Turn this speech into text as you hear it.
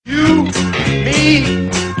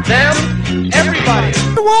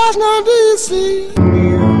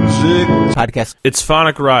podcast. It's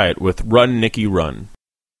Phonic Riot with Run, Nicky, Run.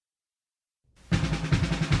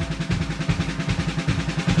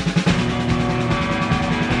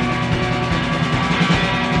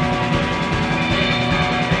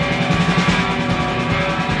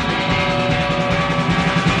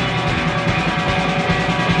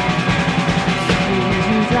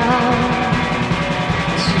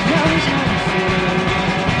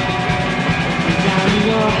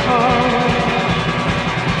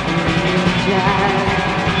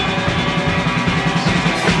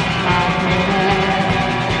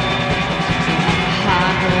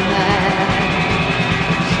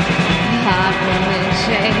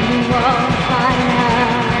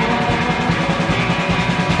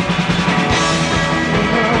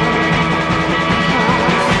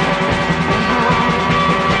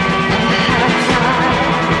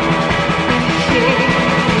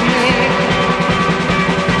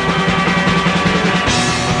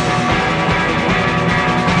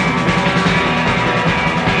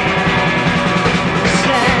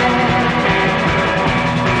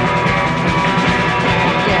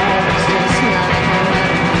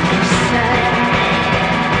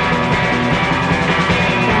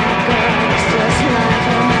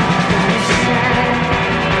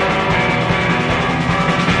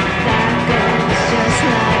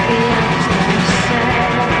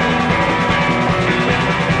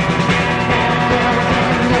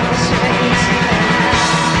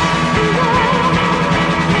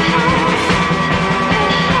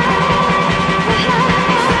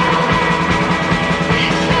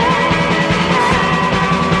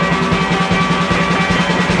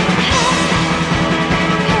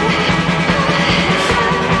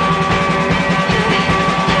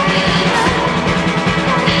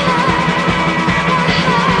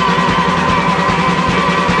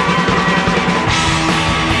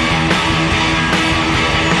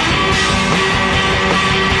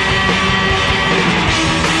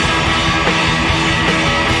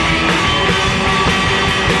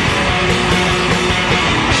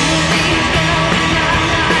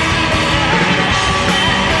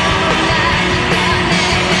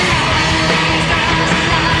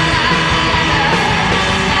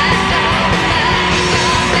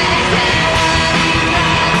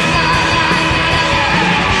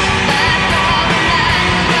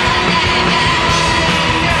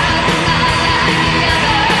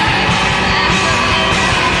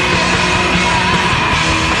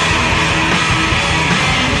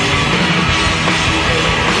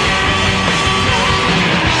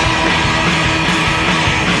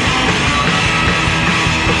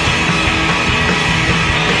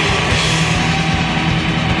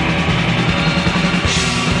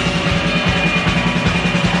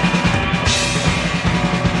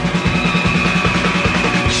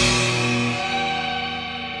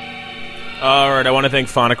 I want to thank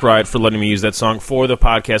Phonic Riot for letting me use that song for the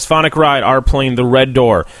podcast. Phonic Riot are playing The Red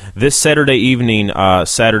Door this Saturday evening,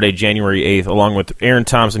 Saturday, January 8th, along with Aaron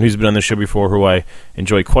Thompson, who's been on the show before, who I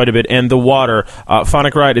enjoy quite a bit, and The Water.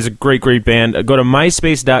 Phonic Riot is a great, great band. Go to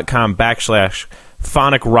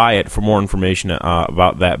myspace.com/Phonic Riot for more information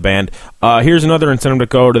about that band. Here's another incentive to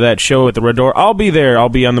go to that show at The Red Door. I'll be there. I'll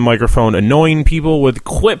be on the microphone annoying people with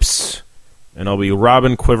quips. And I'll be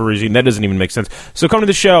Robin Quiverizine. That doesn't even make sense. So come to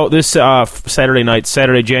the show this Saturday night,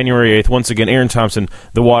 Saturday, January 8th. Once again, Aaron Thompson,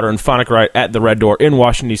 The Water, and Phonic Riot at the Red Door in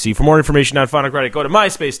Washington, D.C. For more information on Phonic Riot, go to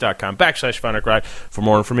myspace.com/Phonic Riot. For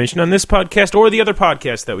more information on this podcast or the other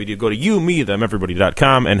podcasts that we do, go to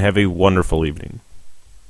everybody.com and have a wonderful evening.